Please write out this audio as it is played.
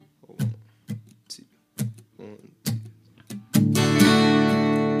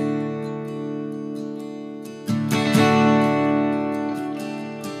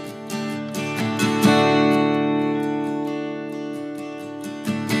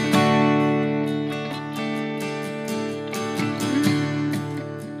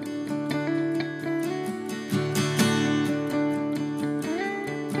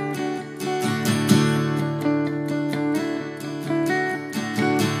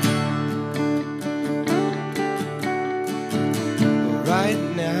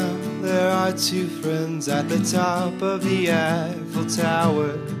are two friends at the top of the Eiffel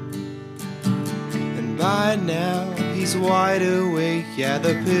Tower. And by now he's wide awake, yeah,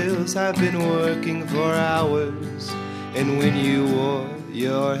 the pills have been working for hours. And when you wore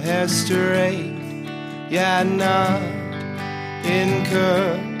your hair straight, yeah, not in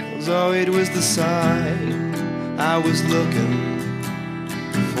curls, oh, it was the sign I was looking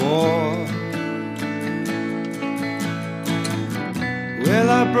for. Well,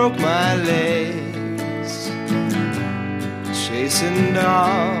 I broke my legs chasing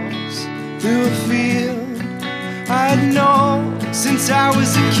dogs through a field I'd known since I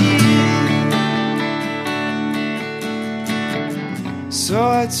was a kid. So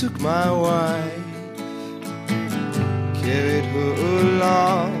I took my wife, carried her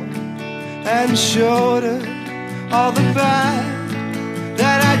along, and showed her all the bad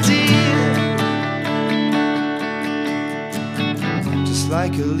that I did. Just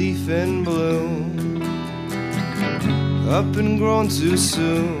like a leaf in bloom, up and grown too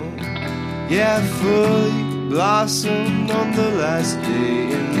soon, yeah, fully blossomed on the last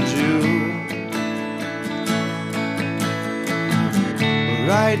day in June.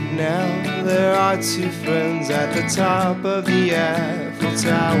 Right now there are two friends at the top of the Eiffel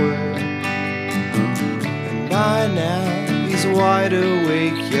Tower. And by now he's wide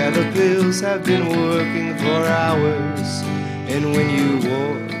awake, yeah, the pills have been working for hours. And when you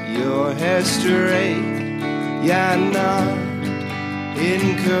wore your hair straight, yeah, not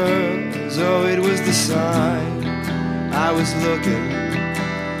in curls, oh, it was the sign I was looking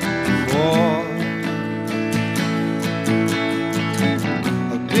for.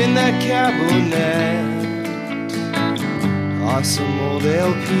 Up in that cabinet are some old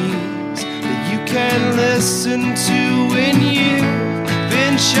LPs that you can listen to when you've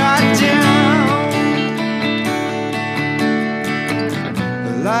been shot down.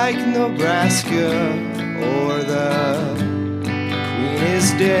 Like Nebraska or the Queen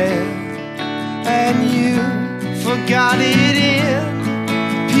is dead, and you forgot it in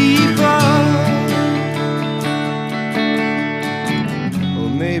people. Or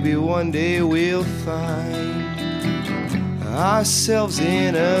maybe one day we'll find ourselves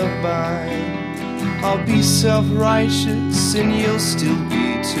in a bind. I'll be self-righteous and you'll still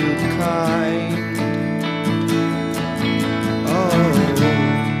be too kind. Oh,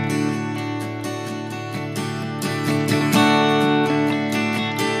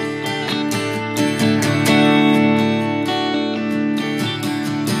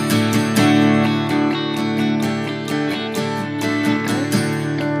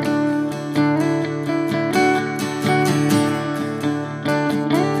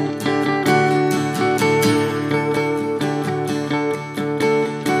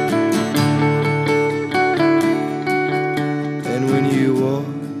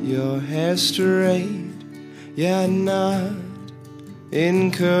 straight, yeah, not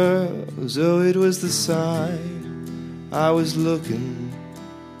in curls, oh, it was the sign I was looking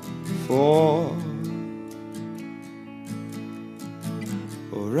for.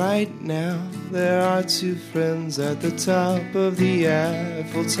 Oh, right now there are two friends at the top of the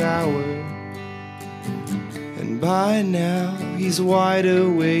Eiffel Tower. And by now he's wide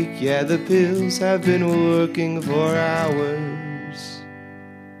awake, yeah, the pills have been working for hours.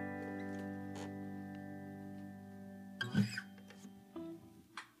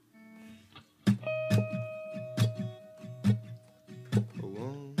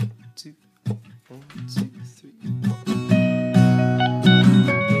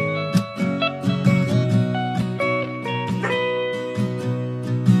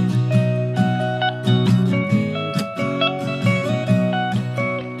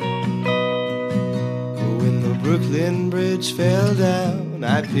 Brooklyn Bridge fell down,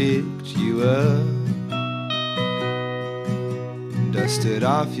 I picked you up, dusted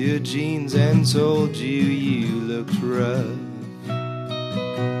off your jeans and told you you looked rough.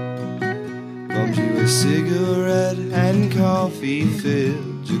 Bummed you a cigarette and coffee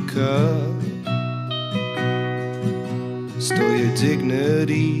filled your cup, stole your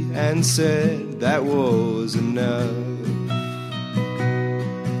dignity and said that was enough.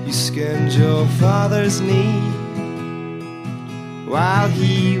 You skinned your father's knee while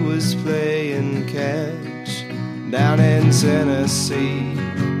he was playing catch down in Tennessee,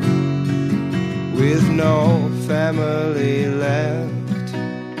 with no family left.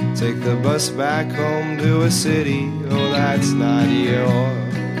 Take the bus back home to a city, oh, that's not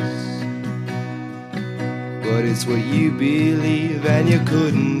yours, but it's what you believe, and you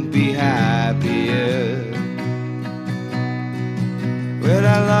couldn't be happier. Well,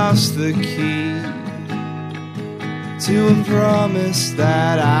 I lost the key to a promise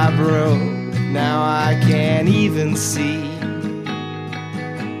that I broke, now I can't even see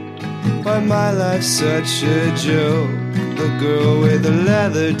why my life's such a joke. The girl with the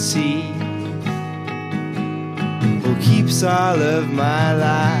leather teeth who keeps all of my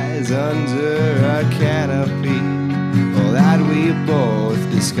lies under a canopy, all that we both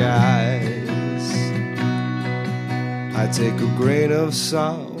disguise. I take a grain of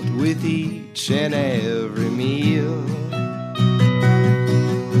salt with each and every meal.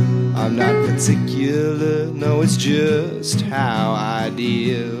 I'm not particular, no, it's just how I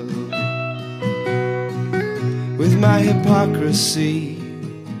deal with my hypocrisy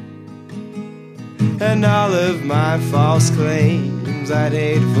and all of my false claims. I'd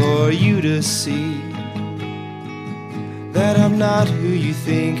hate for you to see that I'm not who you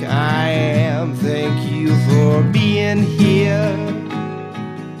think I am. Thank you for being here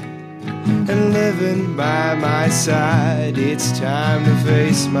and living by my side. It's time to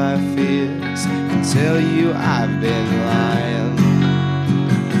face my fears and tell you I've been lying.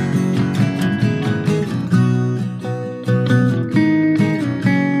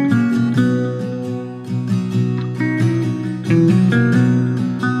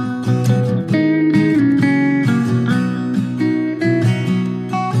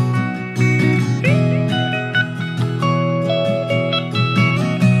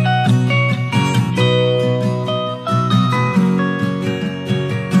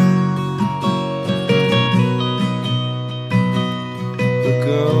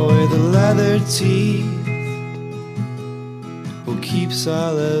 Teeth who keeps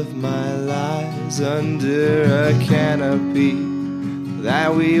all of my lies under a canopy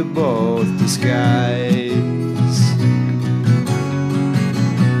that we both disguise.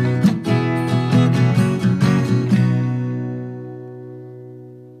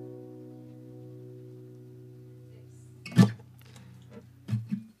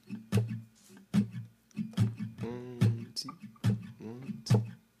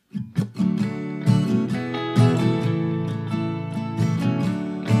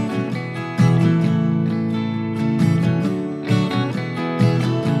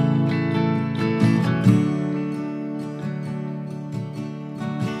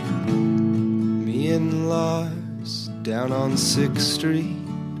 Down on 6th Street,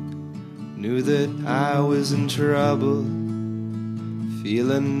 knew that I was in trouble,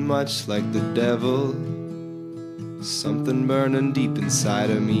 feeling much like the devil. Something burning deep inside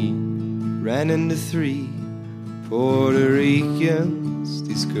of me. Ran into 3 Puerto Ricans.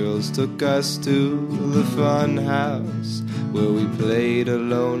 These girls took us to the fun house where we played a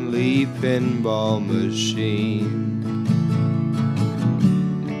lonely pinball machine,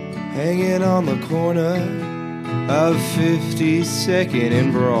 hanging on the corner of 52nd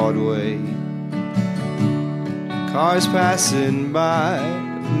and Broadway. Cars passing by,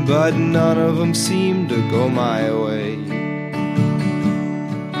 but none of them seemed to go my way.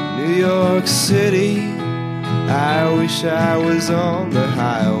 New York City, I wish I was on the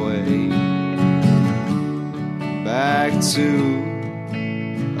highway, back to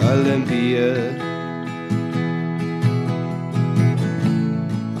Olympia.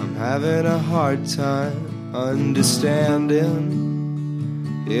 I'm having a hard time understanding,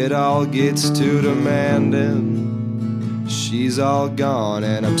 it all gets too demanding. She's all gone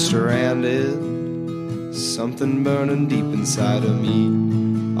and I'm stranded, something burning deep inside of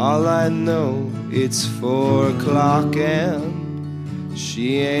me. All I know, it's 4 o'clock and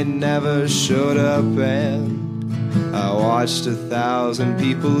she ain't never showed up, and I watched 1,000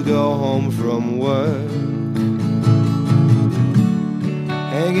 people go home from work,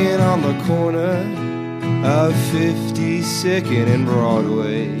 hanging on the corner of 52nd and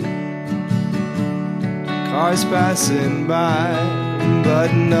Broadway. Cars passing by,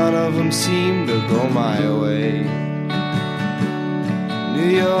 but none of them seem to go my way.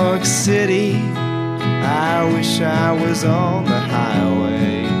 New York City, I wish I was on the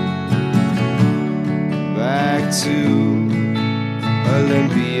highway, back to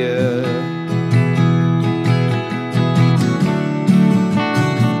Olympia.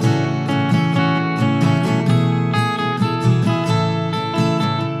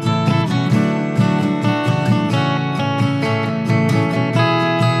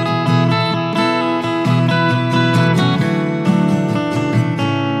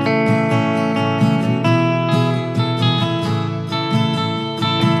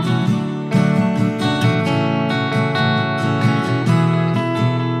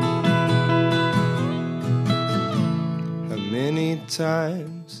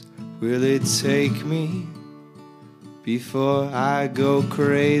 Times will it take me before I go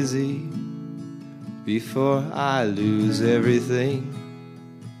crazy, before I lose everything?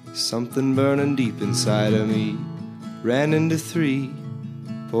 Something burning deep inside of me. Ran into 3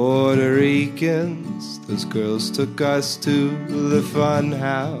 Puerto Ricans. Those girls took us to the fun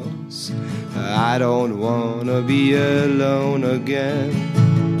house. I don't wanna be alone again.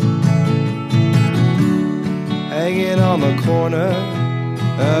 Hanging on the corner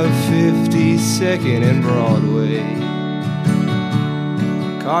of 52nd and Broadway.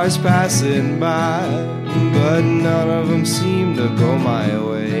 Cars passing by, but none of them seem to go my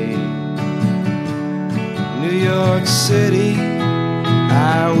way. New York City,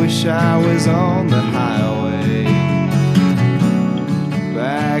 I wish I was on the highway.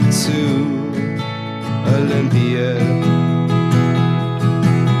 Back to Olympia.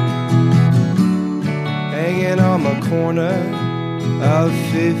 Hanging on the corner of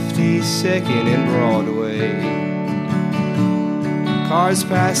 52nd and Broadway. Cars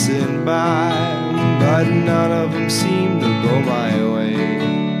passing by, but none of them seem to go my way.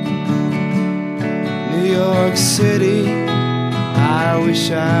 New York City, I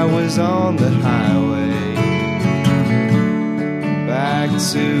wish I was on the highway. Back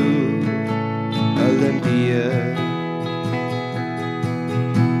to Olympia.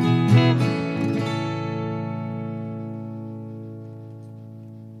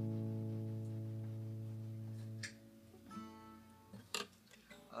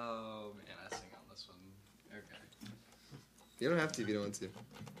 You don't have to if you don't want to.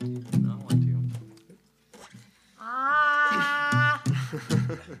 I don't want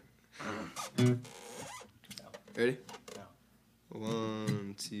to. Ready? No.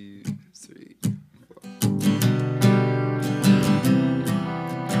 1, 2, 3,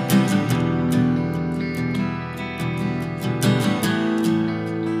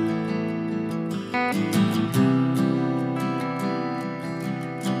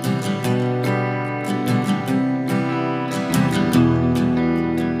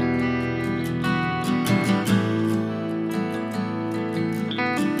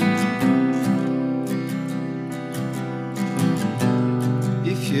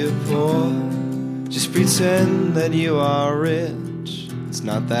 4. Just pretend that you are rich. It's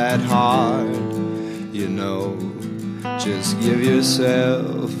not that hard, you know. Just give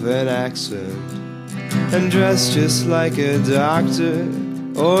yourself an accent and dress just like a doctor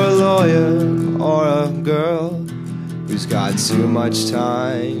or a lawyer or a girl who's got too much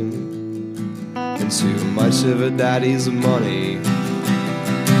time and too much of a daddy's money.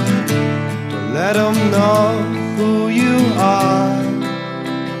 Don't let them know who you are.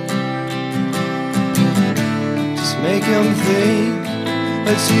 Make him think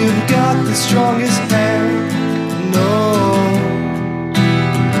that you've got the strongest hand. No.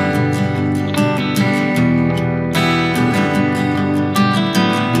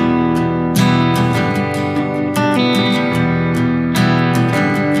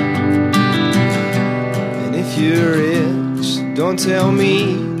 And if you're rich, don't tell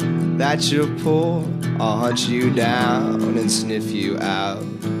me that you're poor. I'll hunt you down and sniff you out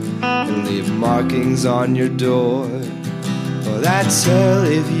and leave markings on your door. Well, that's tell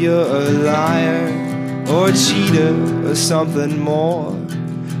if you're a liar or a cheater or something more.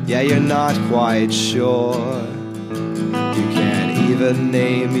 Yeah, you're not quite sure. You can't even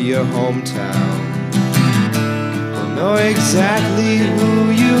name your hometown. We'll know exactly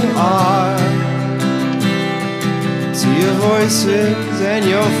who you are. To your voices and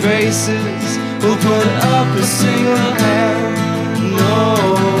your faces, we'll put up a single hand. No.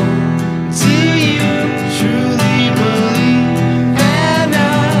 Do you truly believe in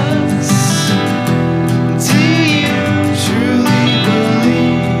us? Do you truly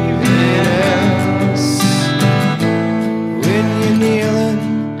believe in us? When you're kneeling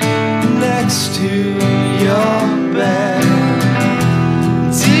next to your bed,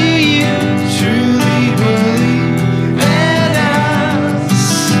 do you truly believe in us?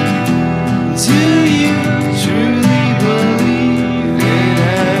 Do you truly believe in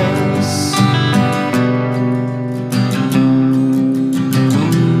us?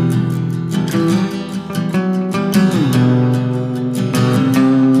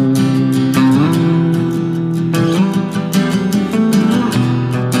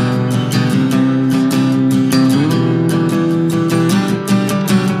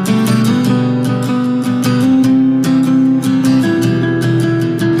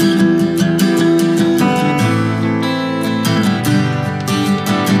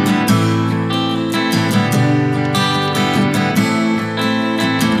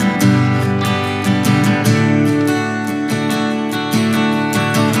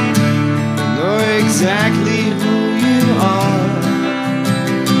 Exactly who you are.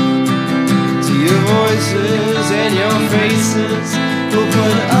 To your voices and your faces, will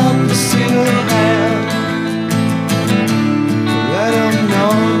put up a single hand. Let them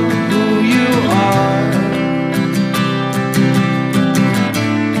know who you are.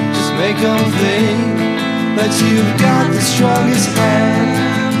 Just make them think that you've got the strongest hand.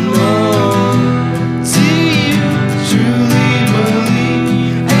 No, do you truly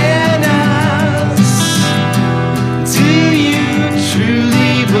believe in us? Do you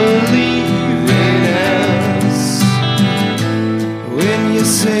truly believe in us? When you're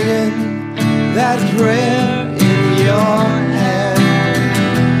singing that prayer in your head,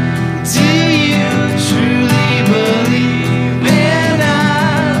 do you truly believe in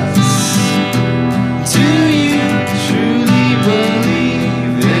us? Do you truly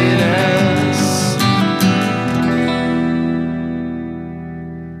believe in us?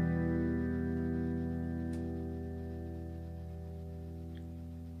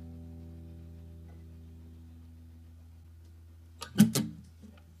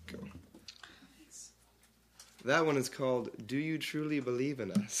 That one is called Do You Truly Believe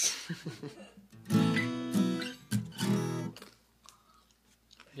in Us?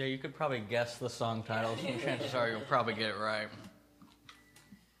 Yeah, you could probably guess the song titles, and chances are you'll probably get it right.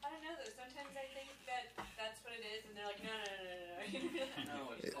 I don't know though. Sometimes I think that that's what it is, and they're like,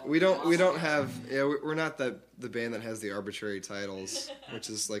 no. We don't have, yeah, we're not the band that has the arbitrary titles, which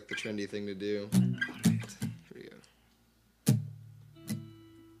is like the trendy thing to do. Alright, here we go.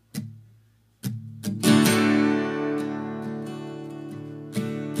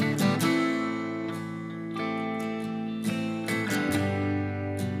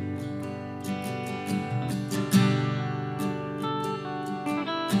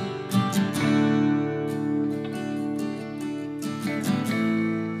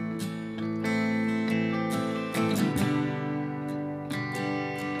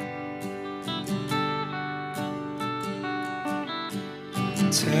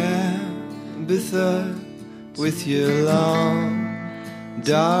 Tabitha, with your long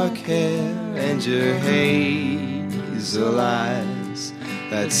dark hair and your hazel eyes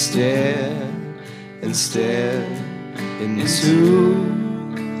that stare and stare into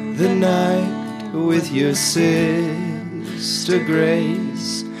the night, with your sister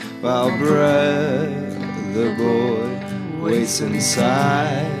Grace, while brother boy waits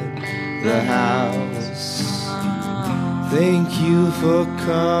inside the house. Thank you for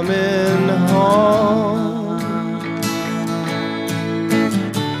coming home.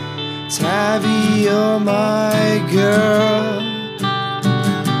 Tabby, you're my girl.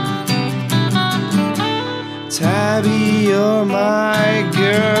 Tabby, you're my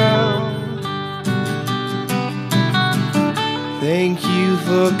girl. Thank you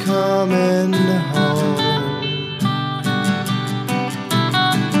for coming home.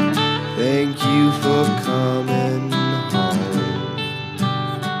 Thank you for coming home.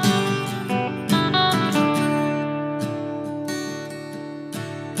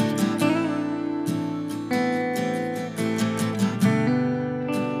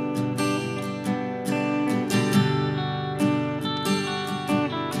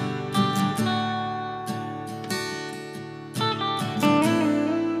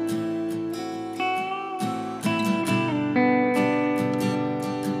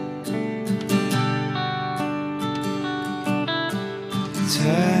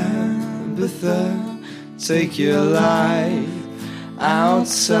 Tabitha, take your life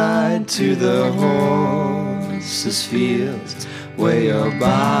outside to the horses' fields, where your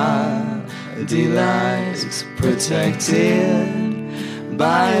body lies protected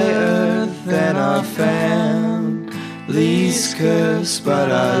by earth and our family's curse. But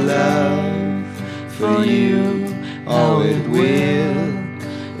our love for you, oh, it will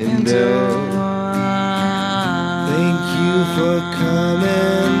endure. Thank you for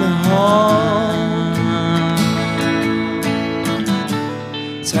coming home.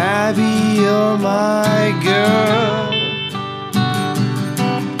 Tabby, you're my girl.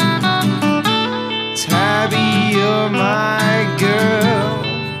 Tabby, you're my girl.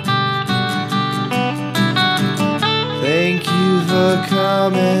 Thank you for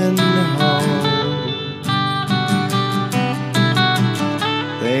coming home.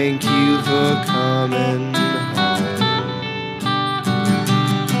 Thank you for coming home.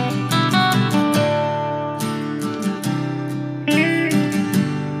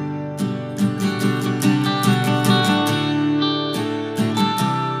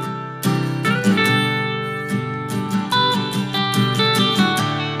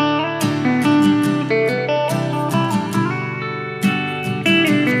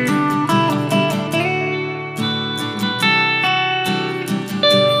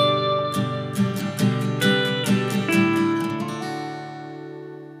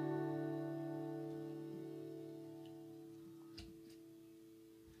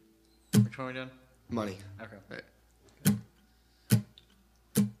 we doing? Money. Okay. Right.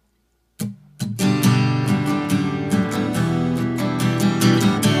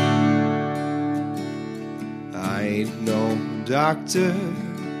 I ain't no doctor,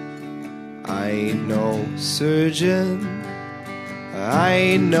 I ain't no surgeon, I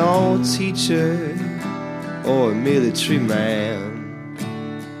ain't no teacher or a military man.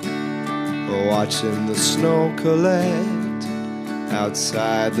 Watching the snow collect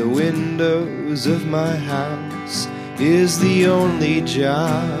outside the windows of my house is the only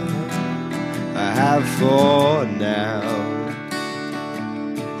job I have for now.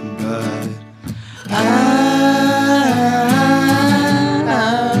 But I'm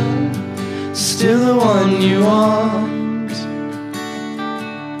still the one you want.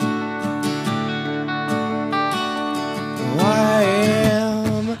 Why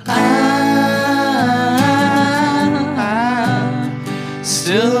am I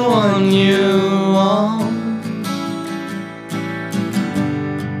still the one you want?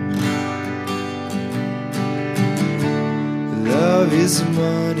 Love is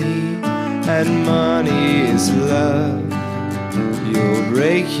money and money is love. You'll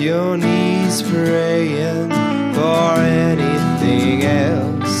break your knees praying for anything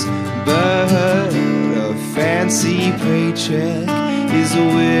else, but a fancy paycheck is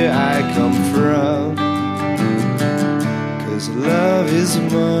where I come from. 'Cause love is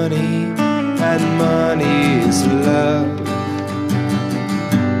money and money is love.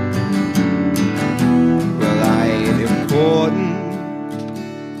 Well, I ain't important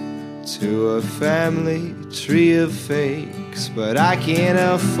to a family tree of fakes, but I can't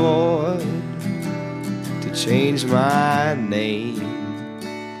afford to change my name.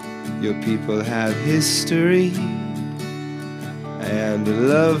 Your people have history and a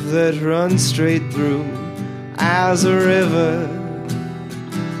love that runs straight through as a river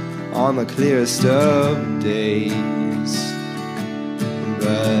on the clearest of days.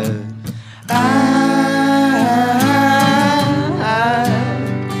 But I'm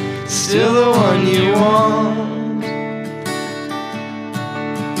still the one you want.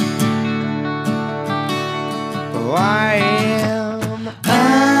 Oh, I am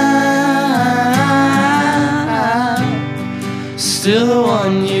still the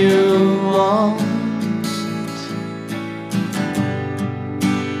one you want.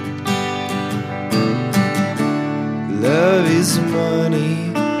 Love is money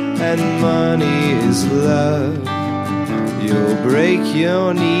and money is love. You'll break your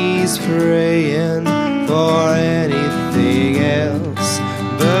knees praying for anything else,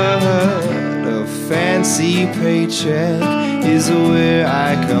 but a fancy paycheck is where I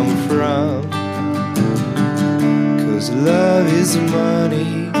come from. 'Cause love is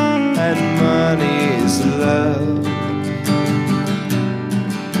money and money is love.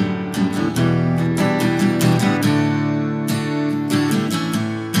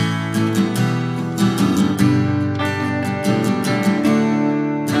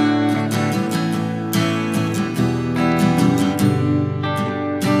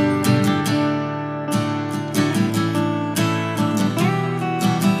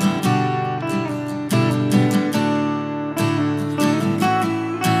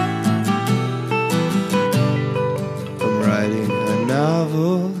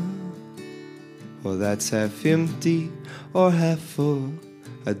 Well, that's half empty or half full.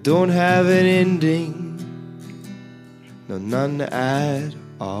 I don't have an ending, no, none at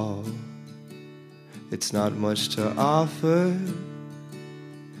all. It's not much to offer.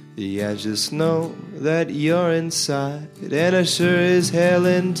 Yeah, just know that you're inside, and I sure as hell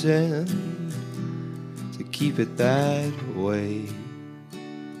intend to keep it that way.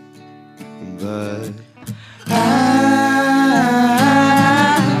 But I'm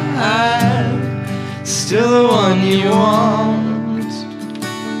still the one you want.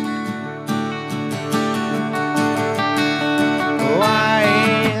 Oh, I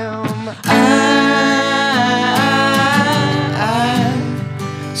am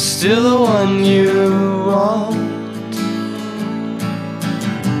still the one you want.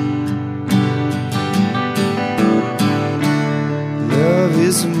 Love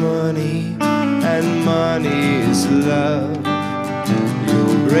is money and money is love.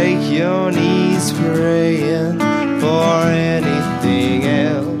 You'll break your knees praying for anything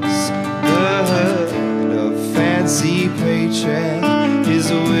else, but a fancy paycheck is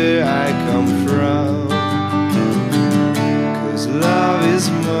where I come from. 'Cause love is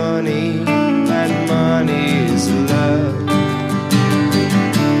money and money is love.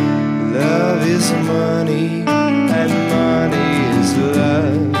 Love is money and money is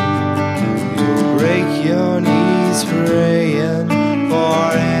love. You'll break your knees praying for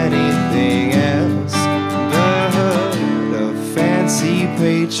anything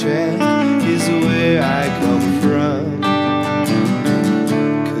chant is where I come from.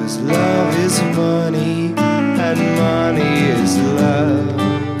 'Cause love is money and money is love.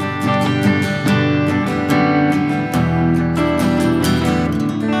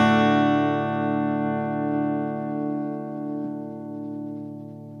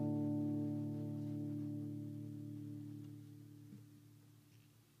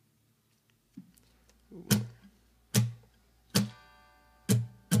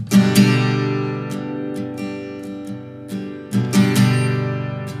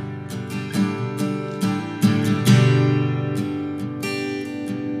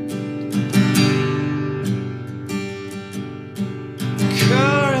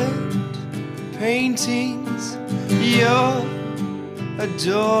 Paintings you're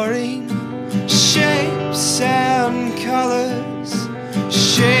adoring, shapes and colors,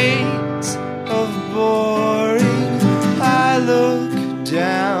 shades of boring. I look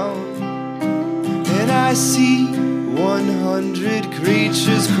down and I see 100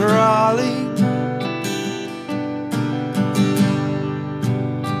 creatures crawling.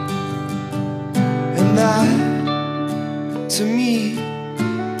 And that, to me,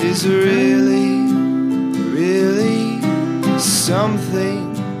 is really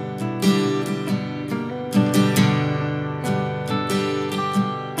something.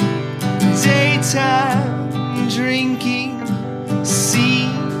 Daytime drinking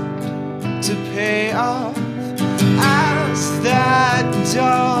seemed to pay off as that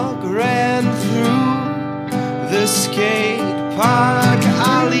dog ran through the skate park.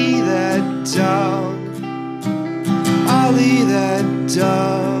 Ollie that dog, Ollie that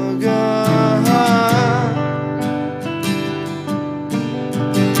dog.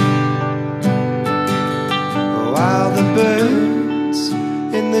 While the birds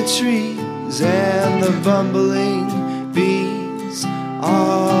in the trees and the bumbling bees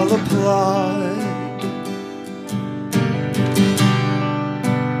all applaud.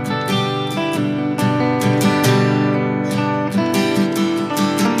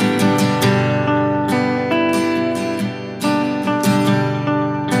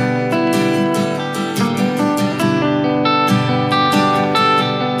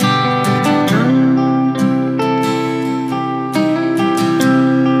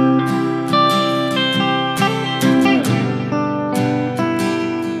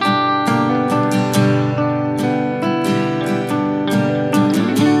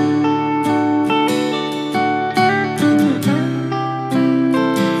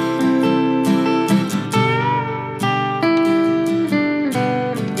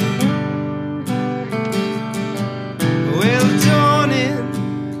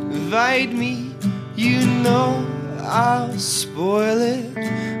 Me, you know I'll spoil it.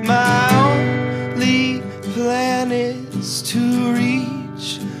 My only plan is to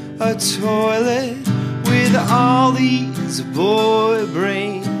reach a toilet with all these boy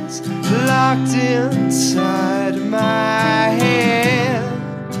brains locked inside my head.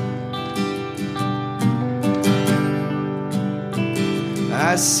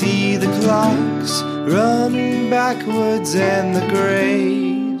 I see the clocks run backwards and the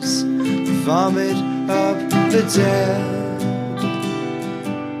graves vomit up the dead.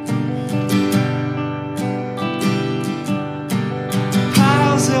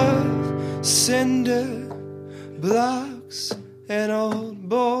 Piles of cinder blocks and old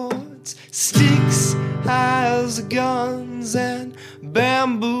boards, sticks as guns and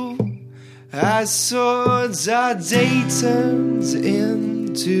bamboo as swords. Our day turns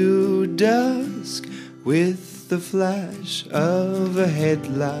into dusk with the flash of a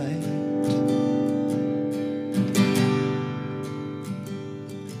headlight.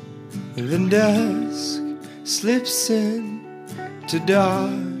 Then dusk slips into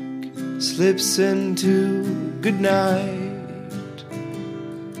dark, slips into good night.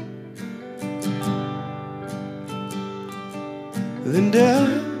 Then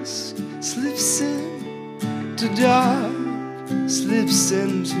dusk slips into dark, slips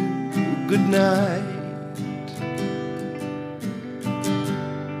into good night.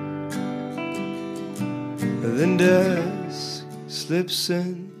 Then dusk slips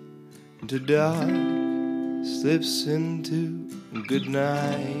into dark, slips into good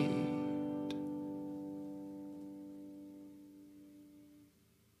night.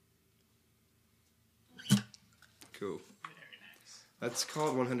 Cool. That's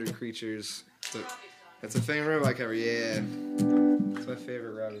called 100 Creatures. That's a favorite rock cover, yeah. It's my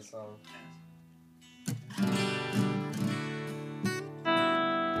favorite Robbie song.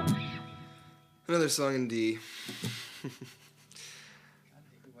 Another song in D.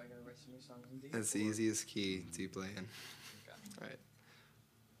 That's the easiest key to play in. Alright.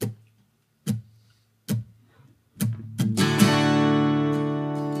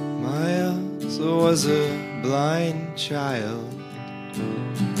 was a blind child.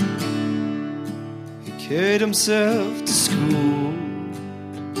 He carried himself to school.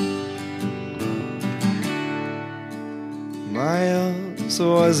 Miles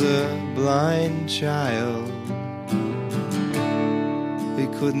was a blind child. He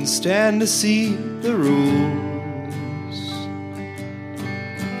couldn't stand to see the rules.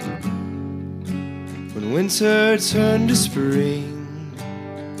 When winter turned to spring,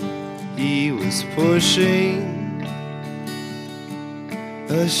 he was pushing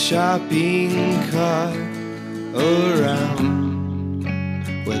a shopping cart around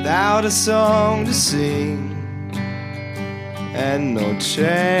without a song to sing and no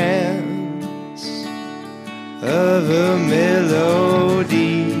chance of a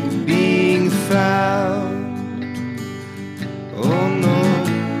melody being found. Oh no.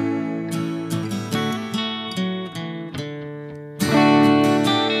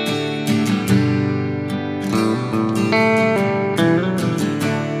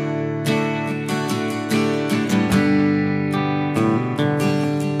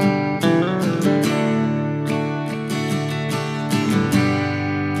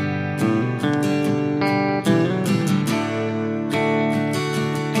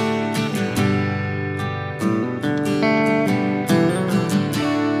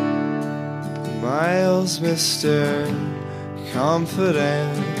 Mr.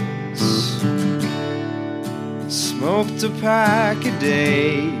 Confidence smoked a pack a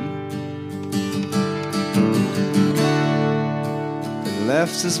day and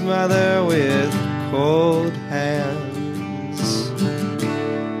left his mother with cold hands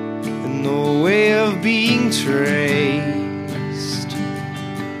and no way of being traced.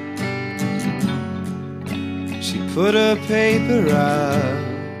 She put a paper up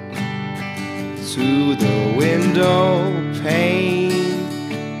to the window pane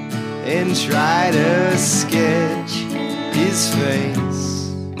and tried to sketch his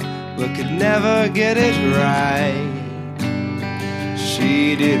face, but could never get it right.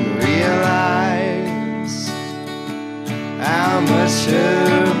 She didn't realize how much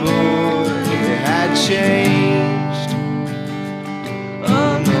her boy had changed.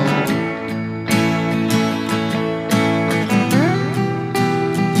 Oh no.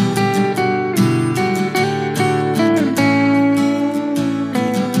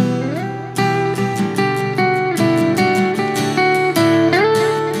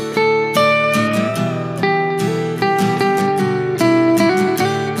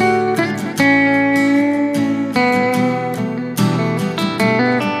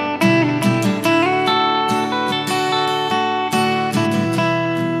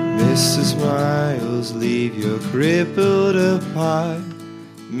 Mrs. Miles, leave your crippled apartment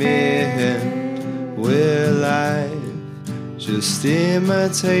where life just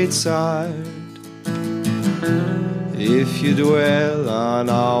imitates art. If you dwell on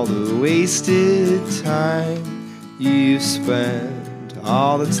all the wasted time you've spent,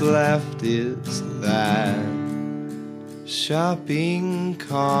 all that's left is that shopping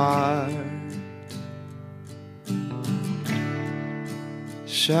cart.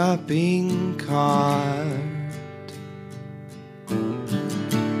 Shopping cart.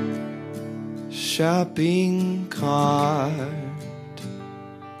 Shopping cart.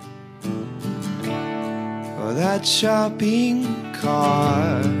 Oh, that shopping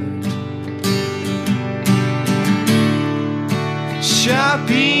cart.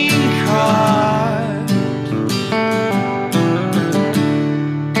 Shopping cart.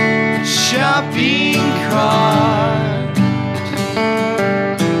 Shopping cart.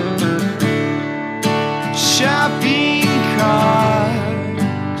 Shopping cart.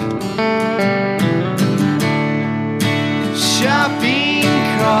 Shopping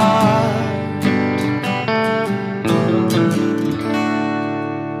cart.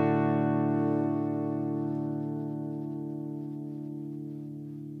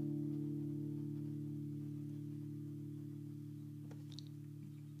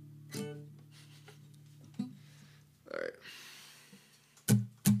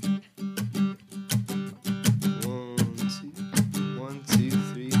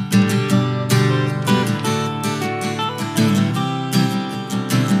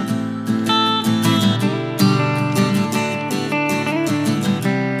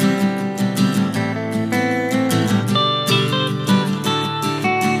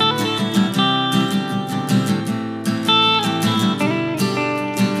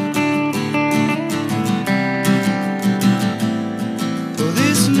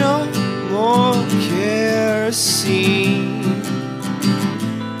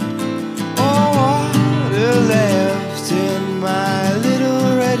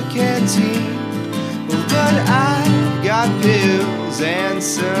 and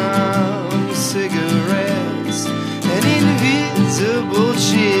some cigarettes and invisible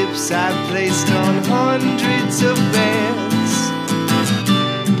chips I placed on hundreds of beds.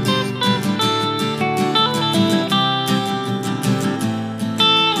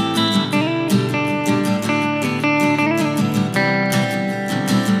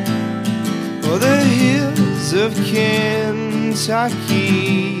 Oh, the hills of Kentucky,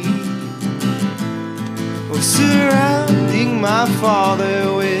 oh, surrounding my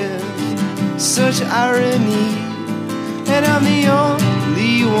father with such irony, and I'm the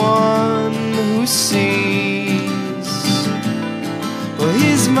only one who sees, well,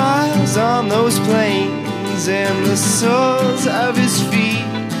 his miles on those plains and the soles of his feet.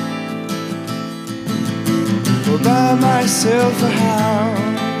 Well, buy myself a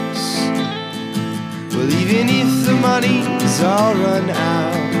house, well, even if the money's all run out.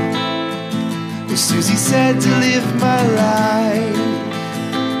 Well, Susie said to live my life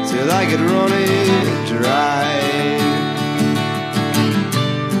till I could run it dry.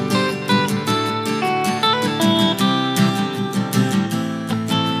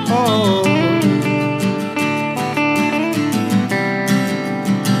 Oh,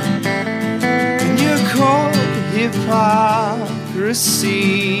 and you're called hypocrisy.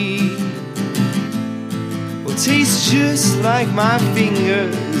 Well, tastes just like my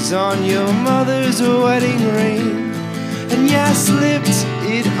fingers on your mother's wedding ring, and yeah, I slipped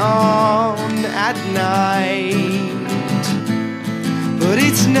it on at night. But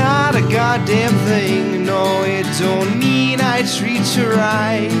it's not a goddamn thing, no, it don't mean I treat you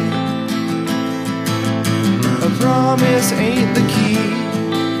right. A promise ain't the key,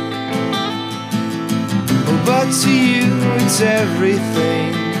 but to you it's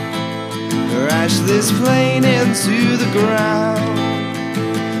everything. Crash this plane into the ground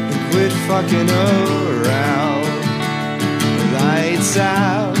and quit fucking around. Lights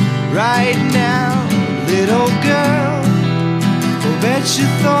out right now, little girl. Oh, bet you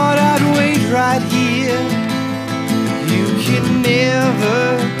thought I'd wait right here. You can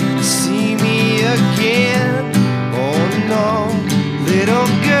never see me again. Oh no, little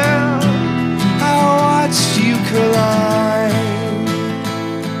girl, I watched you climb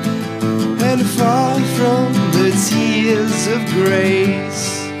and fall from the tears of grace.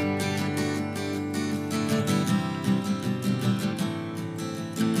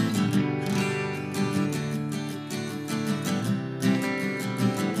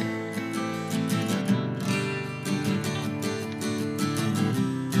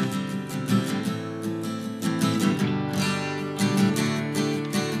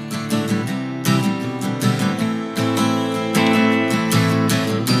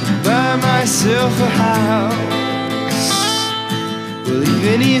 Myself a house, well,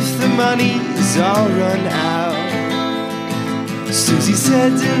 even if the money's all run out. Susie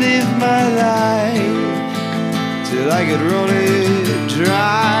said to live my life till I could run it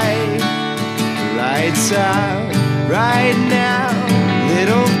dry. Lights out right now,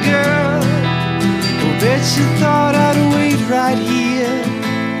 little girl. Oh, bet you thought I'd wait right here.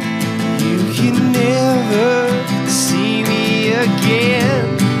 You can never see me again.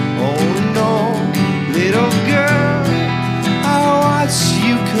 Oh no, little girl, I watched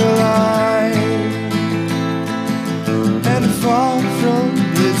you climb and fall from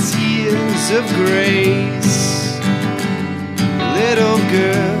the tears of grace. Little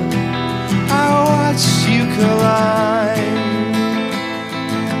girl, I watched you climb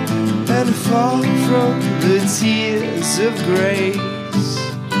and fall from the tears of grace.